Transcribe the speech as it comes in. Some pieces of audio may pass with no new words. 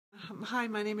Hi,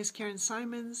 my name is Karen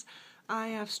Simons. I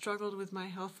have struggled with my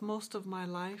health most of my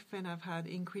life, and I've had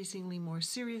increasingly more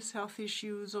serious health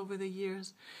issues over the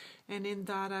years. And in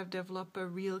that, I've developed a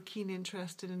real keen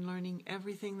interest in learning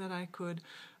everything that I could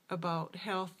about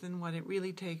health and what it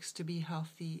really takes to be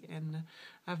healthy. And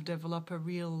I've developed a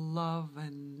real love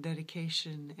and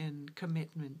dedication and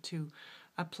commitment to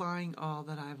applying all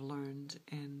that I've learned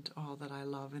and all that I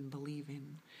love and believe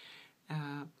in.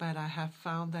 But I have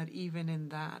found that even in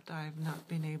that, I've not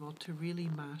been able to really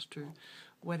master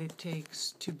what it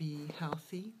takes to be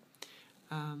healthy,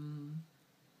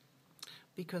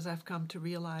 because I've come to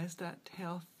realize that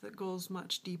health goes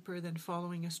much deeper than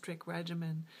following a strict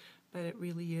regimen, but it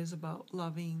really is about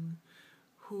loving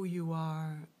who you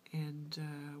are and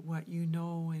what you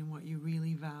know and what you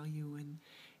really value,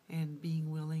 and being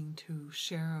willing to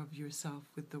share of yourself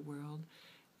with the world,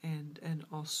 and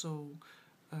also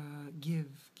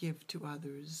give to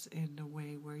others in a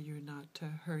way where you're not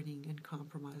hurting and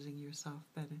compromising yourself,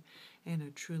 but in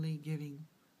a truly giving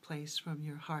place from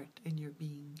your heart and your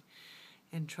being,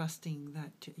 and trusting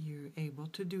that you're able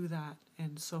to do that.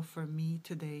 And so for me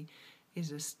today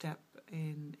is a step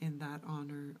in that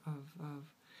honor of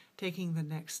taking the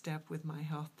next step with my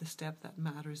health, the step that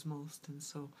matters most. And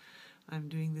so I'm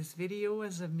doing this video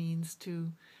as a means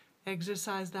to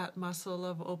exercise that muscle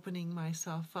of opening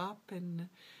myself up, and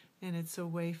it's a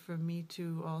way for me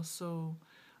to also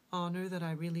honor that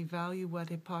I really value what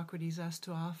Hippocrates has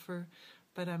to offer,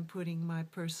 but I'm putting my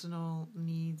personal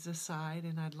needs aside,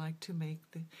 and I'd like to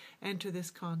enter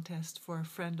this contest for a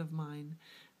friend of mine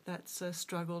that's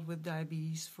struggled with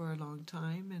diabetes for a long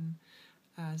time and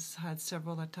has had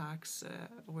several attacks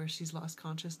where she's lost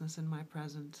consciousness in my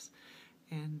presence.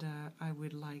 And I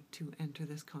would like to enter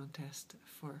this contest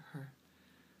for her.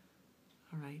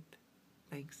 All right.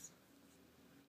 Thanks.